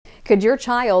Could your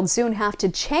child soon have to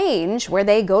change where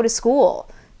they go to school?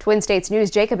 Twin States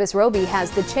News' Jacobus Roby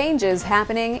has the changes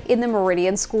happening in the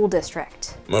Meridian School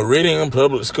District. Meridian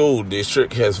Public School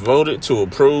District has voted to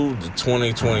approve the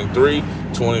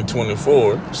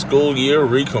 2023-2024 school year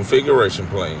reconfiguration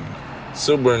plan.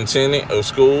 Superintendent of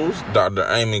Schools, Dr.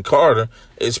 Amy Carter,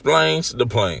 explains the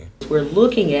plan. We're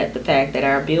looking at the fact that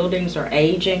our buildings are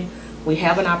aging. We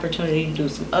have an opportunity to do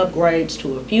some upgrades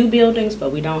to a few buildings,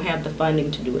 but we don't have the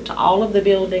funding to do it to all of the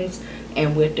buildings.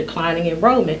 And with declining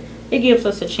enrollment, it gives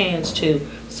us a chance to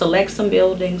select some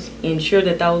buildings, ensure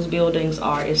that those buildings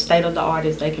are as state-of-the-art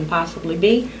as they can possibly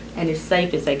be and as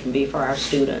safe as they can be for our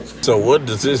students. So what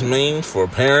does this mean for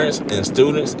parents and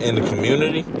students in the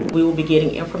community? We will be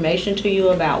getting information to you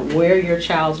about where your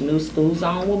child's new school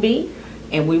zone will be,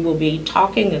 and we will be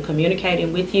talking and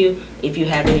communicating with you if you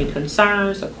have any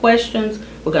concerns or questions.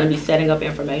 We're going to be setting up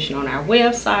information on our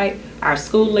website. Our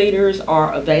school leaders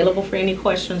are available for any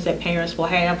questions that parents will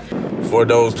have. For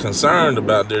those concerned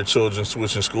about their children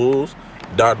switching schools,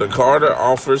 Dr. Carter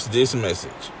offers this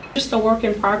message. Just a work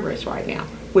in progress right now.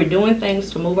 We're doing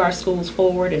things to move our schools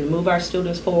forward and move our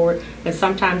students forward, and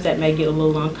sometimes that may get a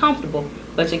little uncomfortable,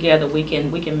 but together we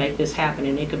can make this happen,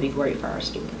 and it could be great for our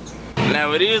students.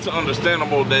 Now, it is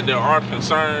understandable that there are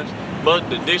concerns, but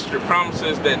the district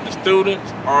promises that the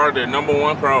students are their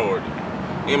 #1 priority.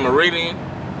 In Meridian,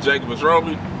 Jacobus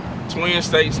Roby, Twin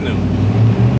States News.